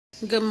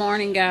Good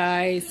morning,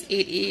 guys.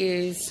 It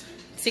is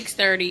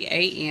 6:30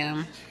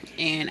 a.m.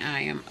 and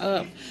I am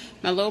up.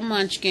 My little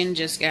munchkin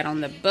just got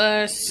on the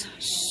bus,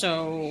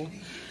 so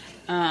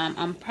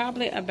I'm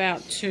probably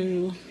about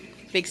to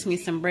fix me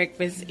some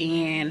breakfast,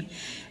 and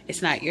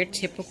it's not your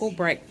typical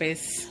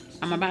breakfast.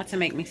 I'm about to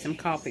make me some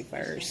coffee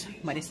first,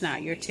 but it's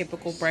not your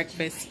typical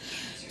breakfast.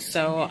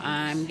 So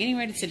I'm getting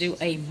ready to do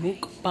a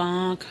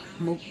mukbang,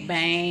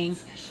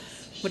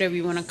 whatever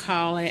you want to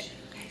call it.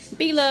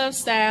 Love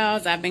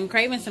styles. I've been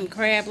craving some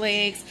crab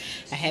legs.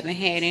 I haven't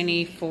had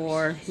any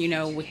for,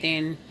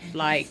 within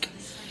like,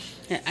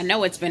 I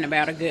know it's been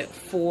about a good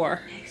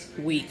 4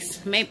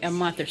 weeks, maybe a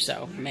month or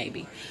so,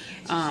 maybe.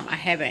 I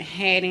haven't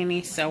had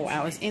any, so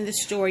I was in the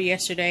store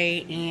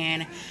yesterday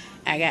and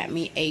I got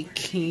me a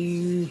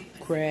king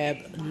crab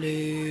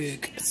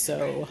leg.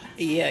 So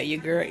yeah,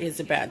 your girl is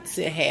about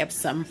to have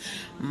some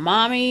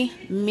mommy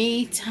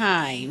me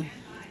time.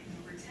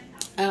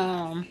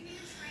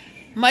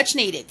 Much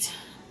needed.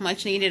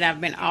 Much needed.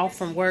 I've been off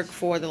from work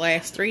for the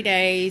last 3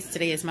 days.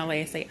 Today is my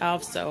last day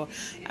off, so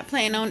I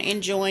plan on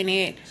enjoying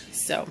it.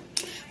 So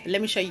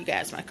let me show you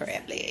guys my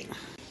crab leg.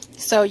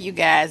 So you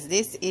guys,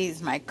 this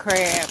is my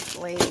crab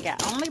leg. I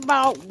only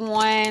bought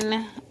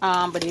one,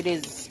 but it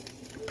is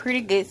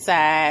pretty good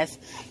size,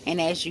 and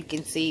as you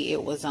can see,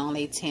 it was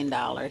only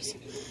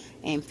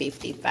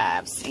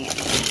 $10.55. So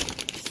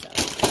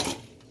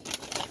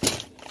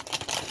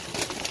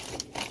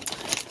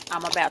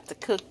I'm about to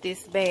cook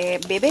this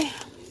bad baby.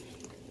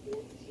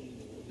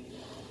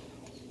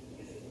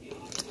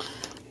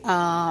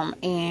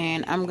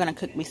 And I'm gonna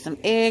cook me some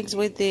eggs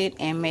with it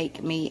and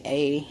make me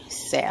a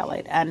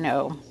salad. I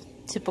know,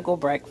 typical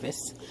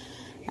breakfast,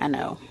 I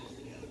know,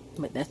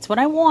 but that's what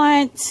I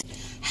want.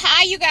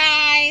 Hi you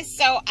guys,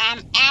 so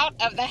I'm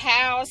out of the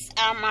house.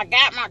 I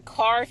got my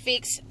car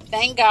fixed,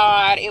 thank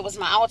God. It was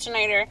my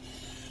alternator.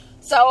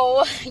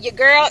 So your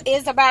girl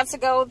is about to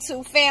go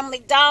to Family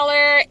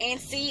Dollar and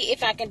see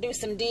if I can do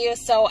some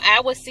deals. So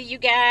I will see you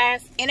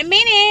guys in a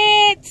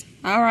minute.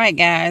 All right,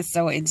 guys.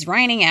 So it's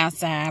raining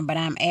outside, but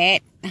I'm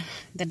at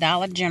the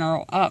Dollar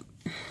General.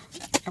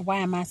 Why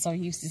am I so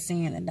used to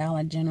seeing the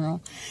Dollar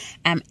General?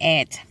 I'm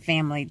at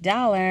Family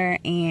Dollar,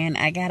 and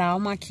I got all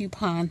my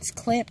coupons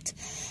clipped.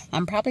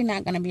 I'm probably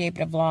not going to be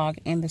able to vlog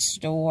in the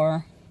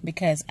store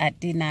because I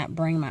did not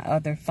bring my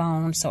other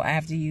phone, so I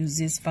have to use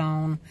this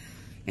phone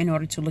in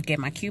order to look at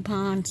my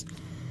coupons.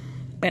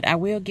 But I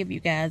will give you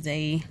guys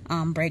a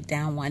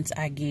breakdown once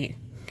I get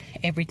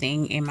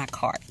everything in my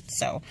cart.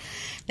 So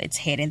let's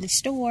head in the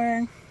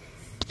store.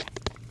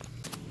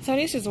 So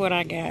this is what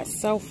I got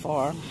so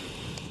far.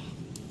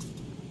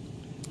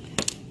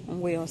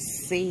 We'll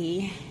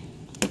see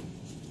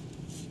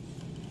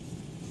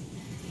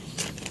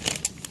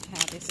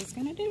how this is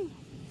gonna do.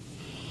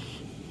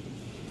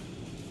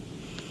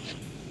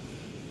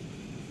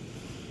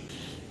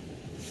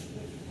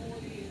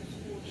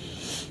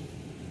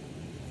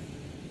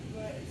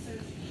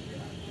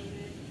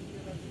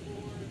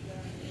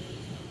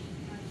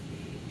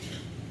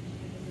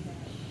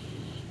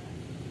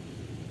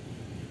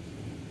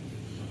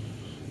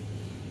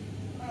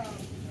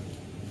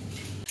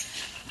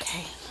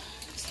 Okay,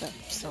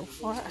 so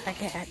far I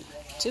got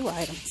 2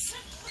 items.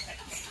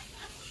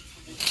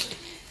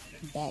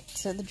 Back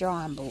to the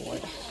drawing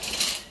board.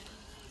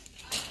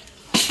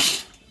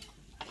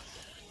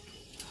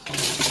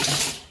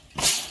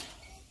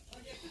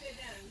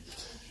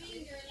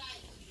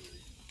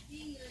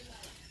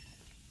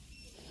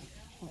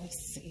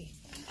 Let's see.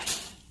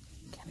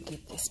 Gotta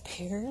get this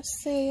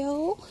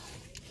parasail.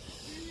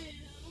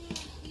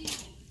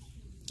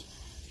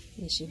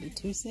 It should be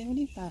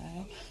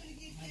 $2.75.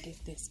 I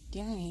get this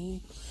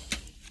game.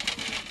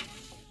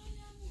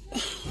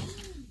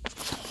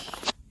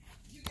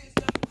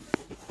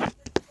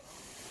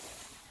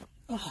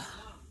 Oh.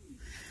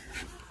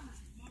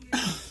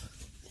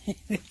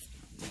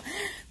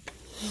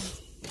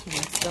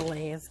 That's the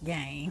last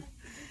game.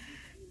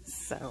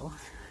 So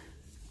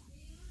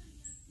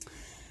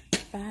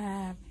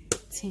 5,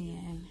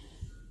 10,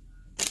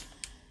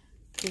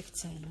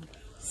 15,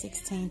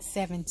 16,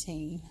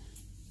 17.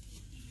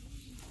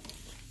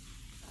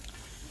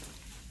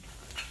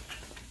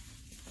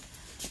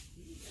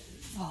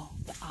 Oh,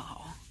 the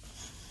owl.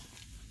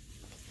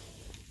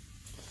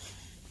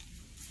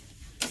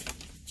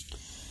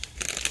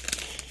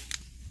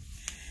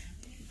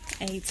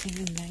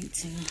 18,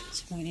 19,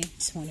 20,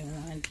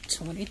 21,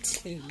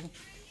 22.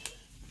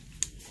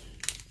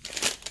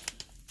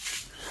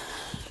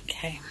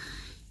 Okay.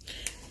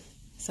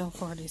 So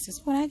far, this is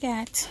what I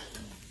got.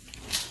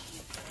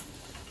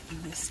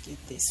 Let's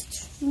get this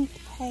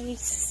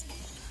toothpaste.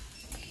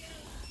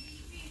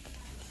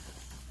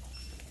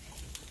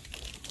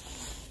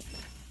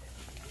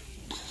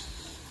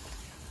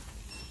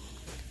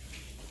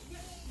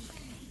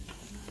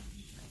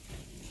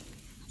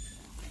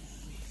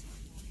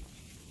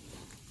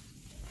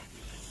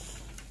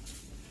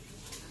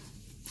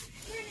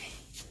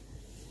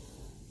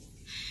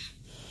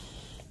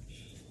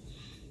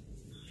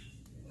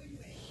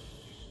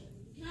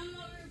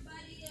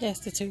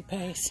 That's the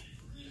toothpaste.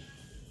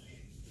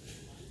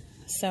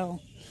 So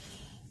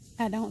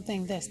I don't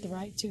think that's the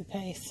right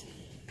toothpaste.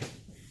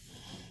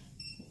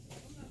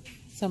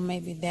 So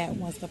maybe that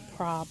was the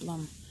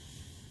problem.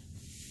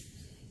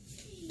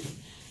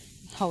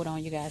 Hold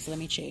on, you guys, let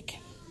me check.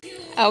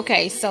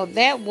 Okay, so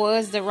that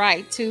was the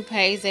right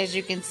toothpaste, as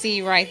you can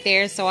see right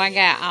there. So I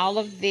got all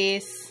of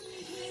this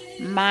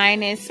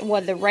minus,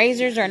 well, the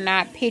razors are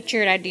not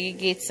pictured. I did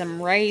get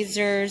some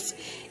razors,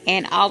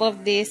 and all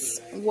of this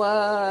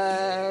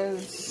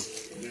was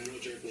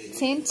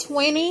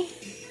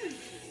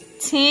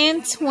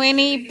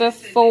 $10.20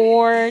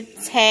 before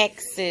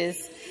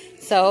taxes.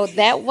 So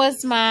that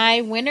was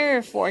my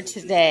winner for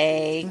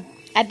today.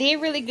 I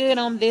did really good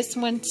on this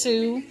one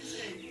too,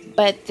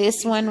 but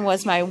this one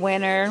was my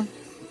winner.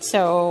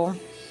 So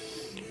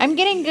I'm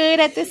getting good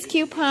at this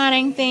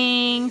couponing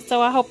thing. So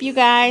I hope you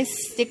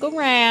guys stick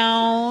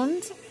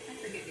around.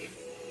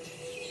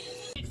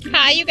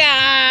 Hi, you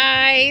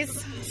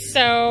guys.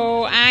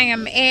 So I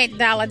am at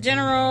Dollar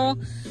General.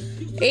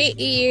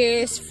 It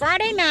is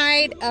Friday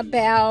night,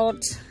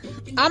 about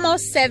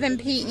almost 7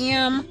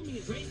 p.m.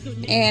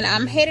 and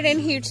I'm headed in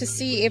here to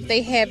see if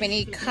they have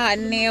any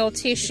cotton nail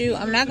tissue.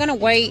 I'm not going to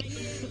wait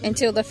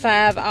until the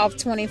 5 off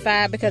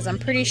 25 because I'm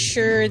pretty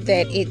sure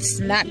that it's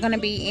not going to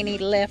be any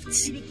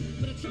left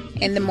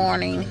in the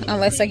morning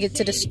unless I get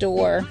to the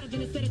store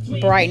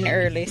bright and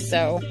early.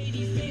 So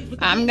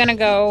I'm going to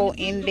go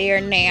in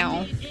there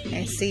now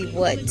and see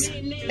what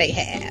they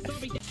have.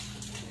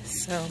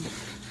 So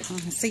I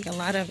can see a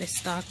lot of it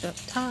stocked up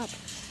top.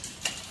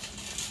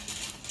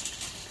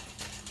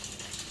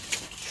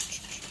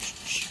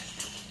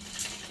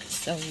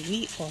 So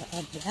we are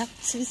about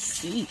to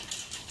see.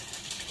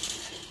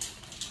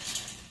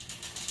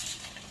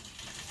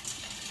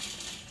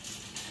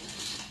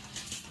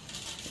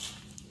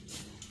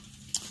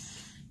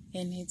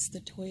 And it's the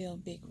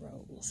 12 big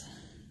rolls.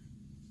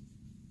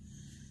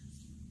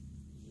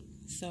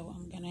 So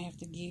I'm gonna have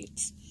to get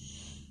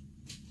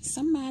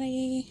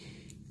somebody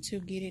to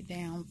get it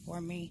down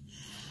for me.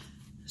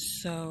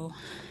 So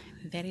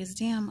that is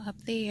them up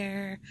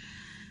there.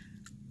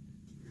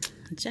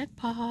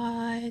 Jackpot.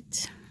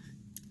 Let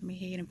me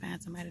head and find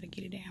somebody to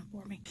get it down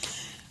for me.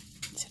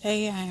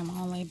 Today I am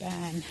only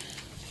buying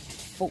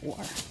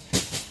 4.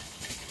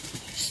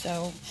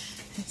 So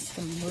there's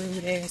some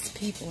rude ass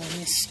people in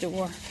this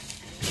store.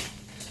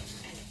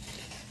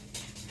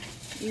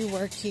 You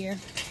work here.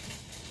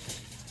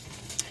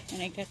 And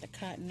they got the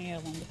cotton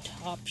nail on the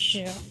top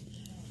shelf.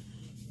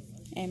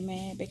 And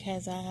mad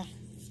because I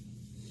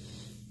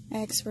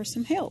asked for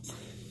some help.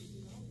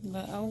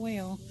 But oh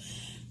well.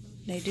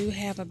 They do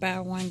have a buy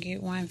one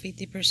get one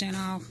 50%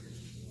 off.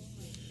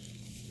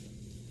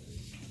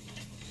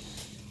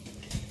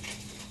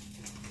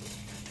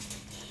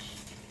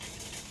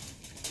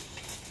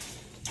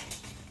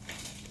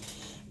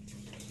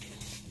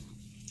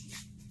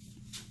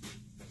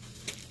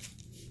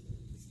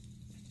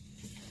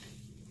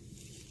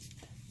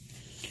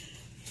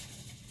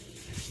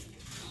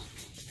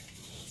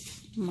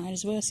 Might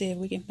as well see if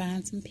we can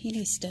find some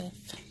penny stuff.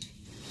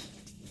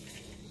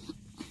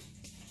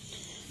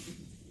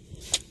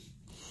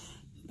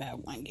 Buy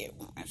one get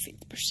one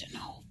 50%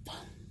 off.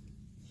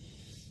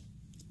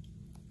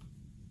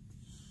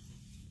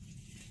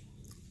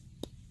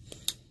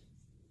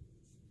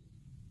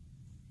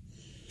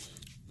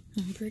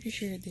 I'm pretty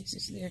sure this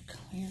is their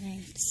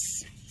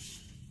clearance.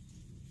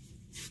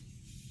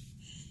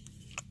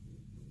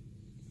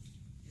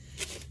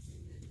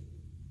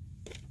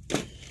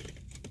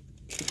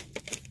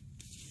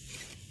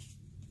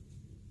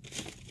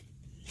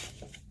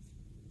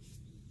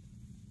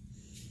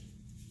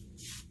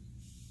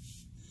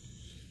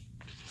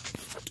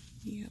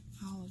 Yep,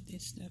 all of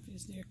this stuff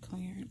is their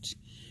clearance.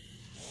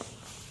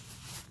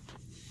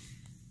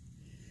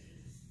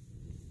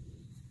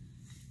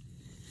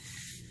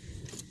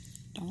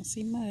 Don't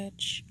see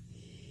much.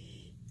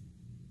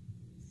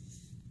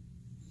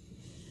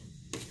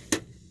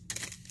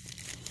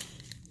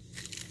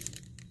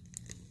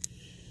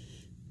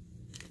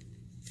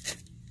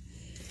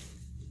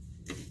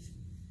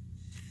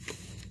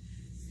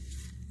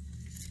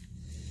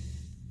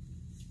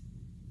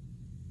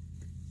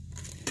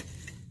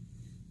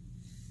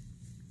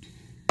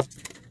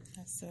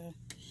 That's a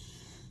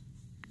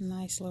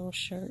nice little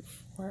shirt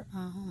for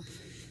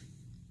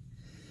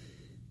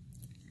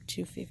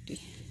 $2.50.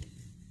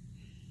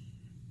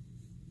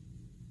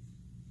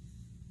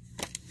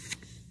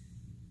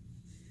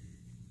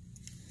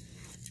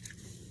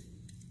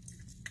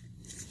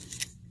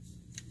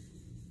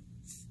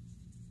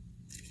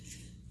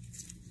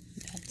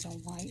 That's a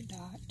white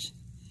dot.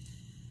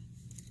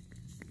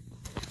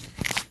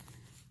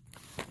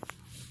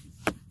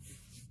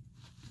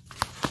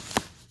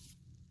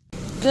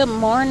 Good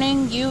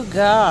morning, you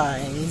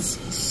guys.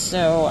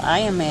 So I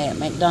am at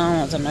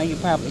McDonald's. I know you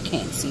probably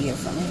can't see it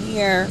from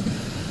here,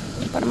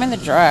 but I'm in the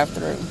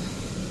drive-thru.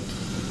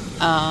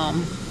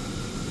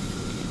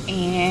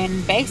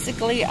 And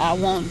basically I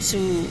want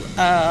to,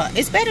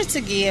 it's better to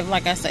give,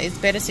 like I said, it's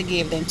better to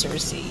give than to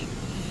receive.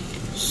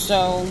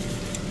 So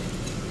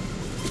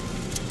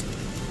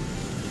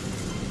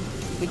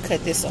we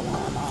cut this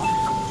alarm off.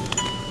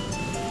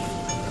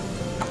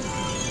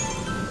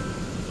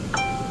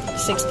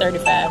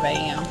 6:35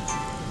 a.m.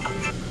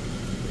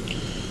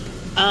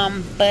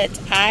 But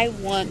I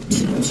want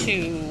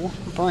to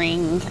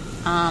bring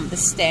the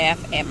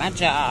staff at my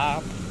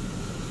job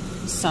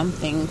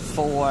something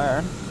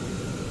for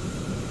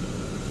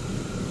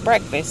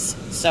breakfast.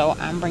 So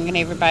I'm bringing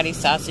everybody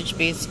sausage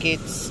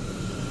biscuits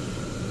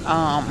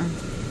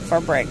for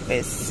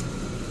breakfast,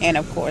 and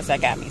of course I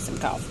got me some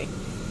coffee.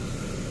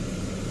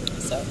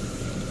 So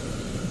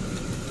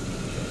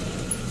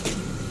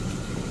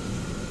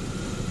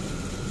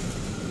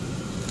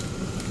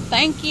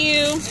thank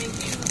you.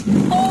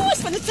 Oh,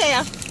 it's for the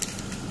tail.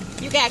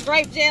 You got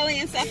grape jelly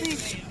and stuff.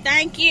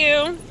 Thank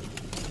you.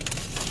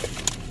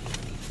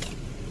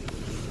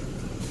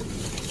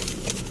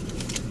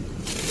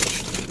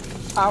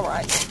 All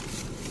right.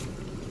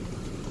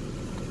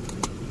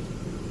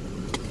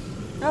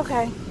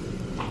 Okay.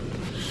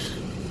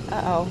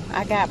 Uh-oh,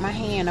 I got my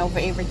hand over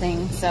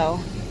everything, so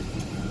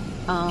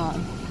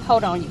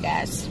hold on, you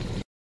guys.